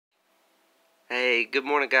Hey, good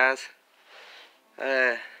morning, guys.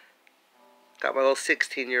 Got my little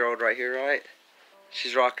 16-year-old right here, right?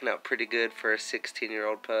 She's rocking out pretty good for a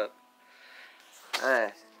 16-year-old pup.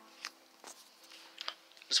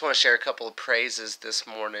 Just want to share a couple of praises this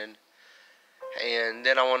morning, and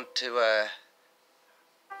then I want to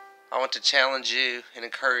challenge you and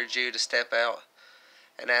encourage you to step out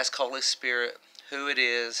and ask Holy Spirit who it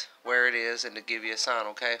is, where it is, and to give you a sign.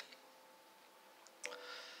 Okay?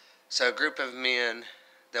 So a group of men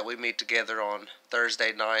that we meet together on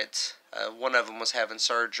Thursday nights, one of them was having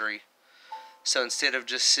surgery. So instead of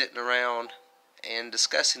just sitting around and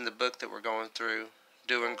discussing the book that we're going through,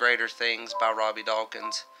 Doing Greater Things by Robbie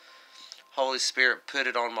Dawkins, Holy Spirit put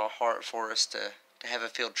it on my heart for us to have a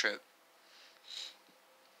field trip.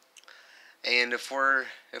 And if we're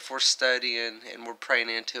studying and we're praying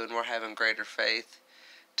into and we're having greater faith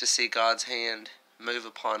to see God's hand move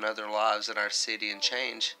upon other lives in our city and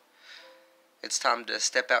change, it's time to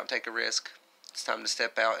step out and take a risk. It's time to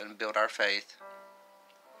step out and build our faith.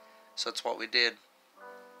 So it's what we did.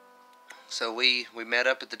 So we met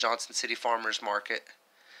up at the Johnson City Farmers Market,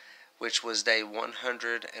 which was day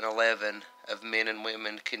 111 of men and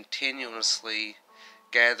women continuously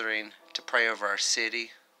gathering to pray over our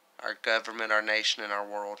city, our government, our nation, and our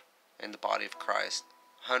world, and the body of Christ.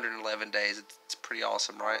 111 days. It's pretty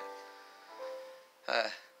awesome, right?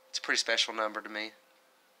 It's a pretty special number to me.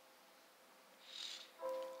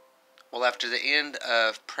 Well, after the end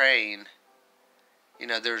of praying,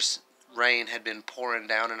 there's rain had been pouring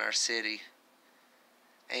down in our city.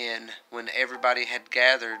 And when everybody had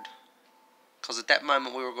gathered, because at that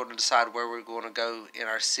moment we were going to decide where we were going to go in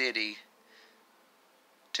our city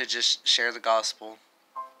to just share the gospel,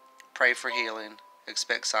 pray for healing,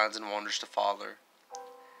 expect signs and wonders to follow,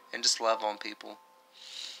 and just love on people.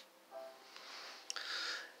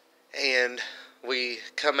 And we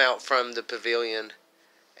come out from the pavilion,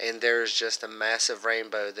 and there's just a massive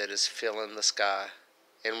rainbow that is filling the sky.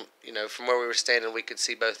 And, from where we were standing, we could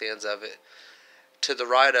see both ends of it. To the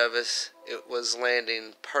right of us, it was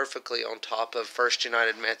landing perfectly on top of First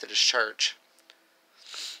United Methodist Church.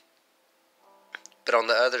 But on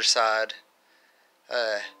the other side,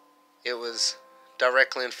 it was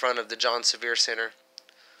directly in front of the John Sevier Center.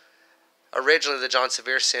 Originally, the John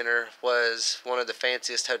Sevier Center was one of the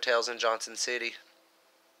fanciest hotels in Johnson City.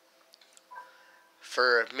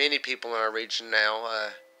 For many people in our region now,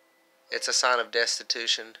 it's a sign of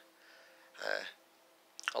destitution.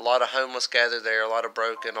 A lot of homeless gather there, a lot of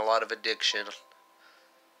broken, a lot of addiction,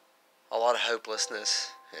 a lot of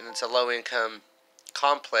hopelessness. And it's a low-income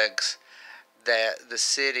complex that the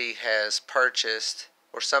city has purchased,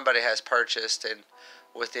 or somebody has purchased, and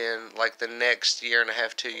within the next year and a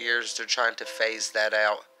half, 2 years, they're trying to phase that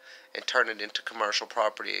out and turn it into commercial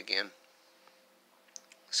property again.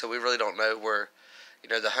 So we really don't know where,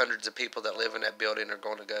 the hundreds of people that live in that building are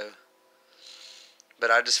going to go.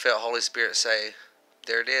 But I just felt Holy Spirit say,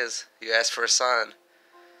 there it is. You asked for a sign.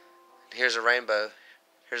 Here's a rainbow.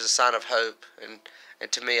 Here's a sign of hope. And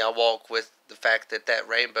to me, I walk with the fact that that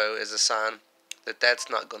rainbow is a sign that that's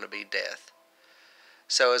not going to be death.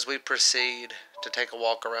 So as we proceed to take a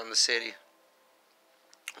walk around the city,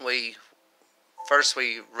 we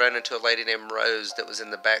run into a lady named Rose that was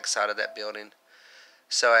in the back side of that building.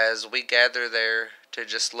 So as we gather there to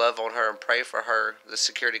just love on her and pray for her, the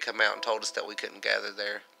security come out and told us that we couldn't gather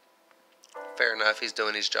there. Fair enough, he's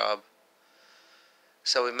doing his job.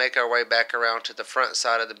 So we make our way back around to the front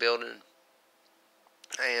side of the building,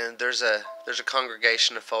 and there's a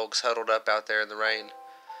congregation of folks huddled up out there in the rain.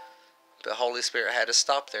 The Holy Spirit had us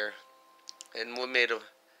stop there, and we met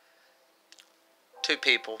two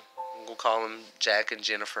people. We'll call them Jack and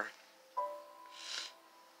Jennifer.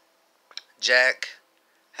 Jack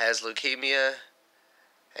has leukemia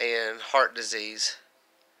and heart disease,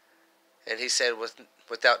 and he said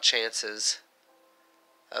without chances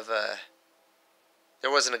of there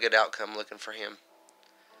wasn't a good outcome looking for him.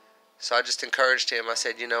 So I just encouraged him. I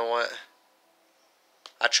said, you know what?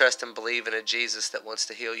 I trust and believe in a Jesus that wants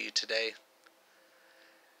to heal you today.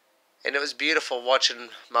 And it was beautiful watching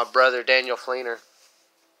my brother Daniel Fleener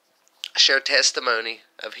share testimony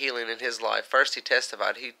of healing in his life. First he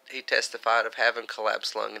testified of having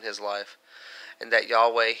collapsed lung in his life, and that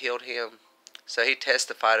Yahweh healed him. So he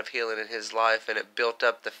testified of healing in his life, and it built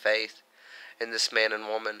up the faith in this man and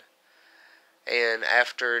woman. And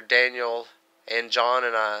after Daniel and John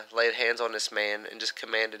and I laid hands on this man and just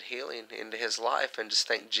commanded healing into his life and just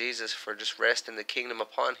thanked Jesus for just resting the kingdom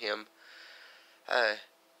upon him,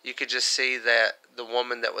 you could just see that the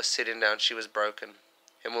woman that was sitting down, she was broken.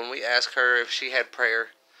 And when we asked her if she had prayer,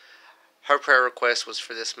 her prayer request was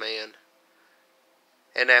for this man.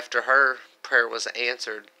 And after her prayer was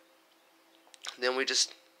answered, then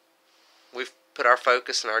we've put our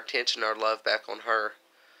focus and our attention, our love back on her.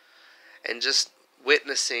 And just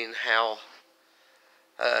witnessing how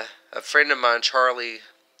a friend of mine, Charlie,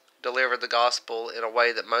 delivered the gospel in a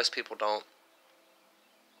way that most people don't.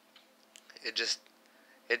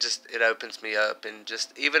 It opens me up, and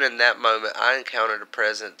just even in that moment, I encountered a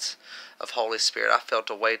presence of Holy Spirit. I felt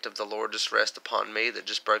a weight of the Lord just rest upon me that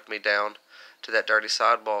just broke me down to that dirty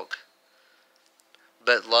sidewalk.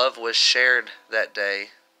 But love was shared that day.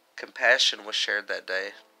 Compassion was shared that day.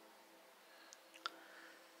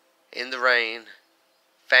 In the rain,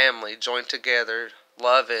 family joined together,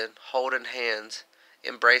 loving, holding hands,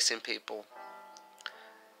 embracing people.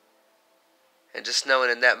 And just knowing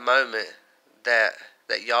in that moment that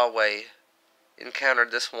Yahweh encountered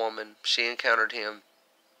this woman, she encountered him.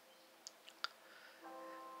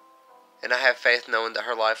 And I have faith knowing that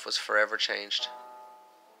her life was forever changed.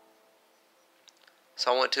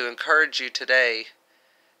 So I want to encourage you today,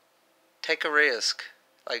 take a risk.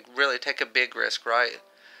 Like really take a big risk, right?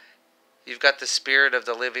 You've got the Spirit of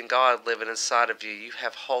the living God living inside of you. You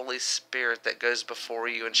have Holy Spirit that goes before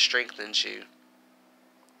you and strengthens you.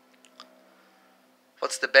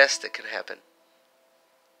 What's the best that can happen?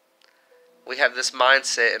 We have this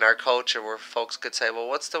mindset in our culture where folks could say, well,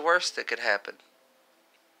 what's the worst that could happen?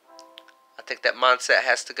 I think that mindset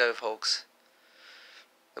has to go, folks.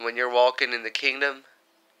 And when you're walking in the kingdom,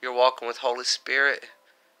 you're walking with Holy Spirit,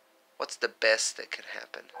 what's the best that can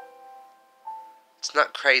happen? It's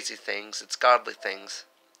not crazy things, it's godly things.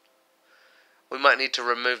 We might need to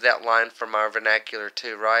remove that line from our vernacular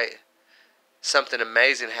too, right? Something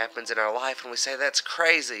amazing happens in our life and we say, that's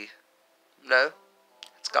crazy. No,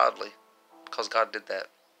 it's godly, because God did that.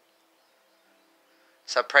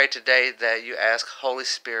 So I pray today that you ask Holy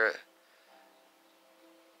Spirit,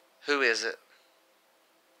 who is it?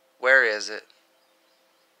 Where is it?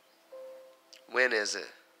 When is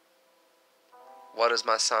it? What is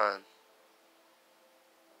my sign?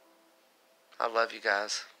 I love you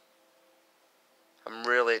guys. I'm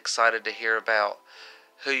really excited to hear about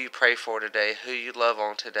who you pray for today, who you love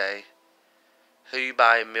on today, who you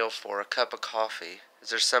buy a meal for, a cup of coffee.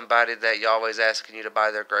 Is there somebody that you're always asking you to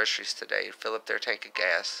buy their groceries today, fill up their tank of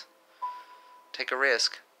gas? Take a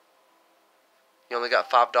risk. You only got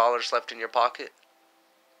 $5 left in your pocket?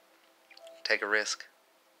 Take a risk.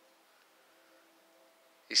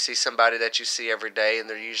 You see somebody that you see every day and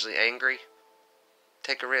they're usually angry?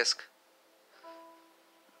 Take a risk.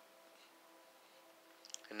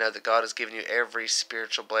 And know that God has given you every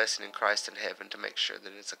spiritual blessing in Christ in heaven to make sure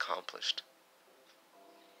that it's accomplished.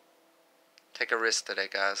 Take a risk today,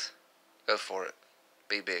 guys. Go for it.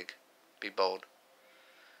 Be big. Be bold.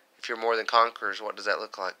 If you're more than conquerors, what does that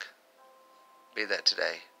look like? Be that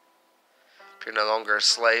today. If you're no longer a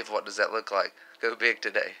slave, what does that look like? Go big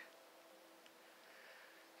today.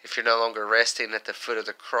 If you're no longer resting at the foot of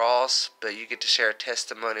the cross, but you get to share a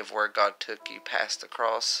testimony of where God took you past the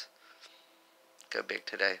cross, go big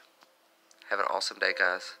today. Have an awesome day,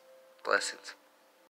 guys. Blessings.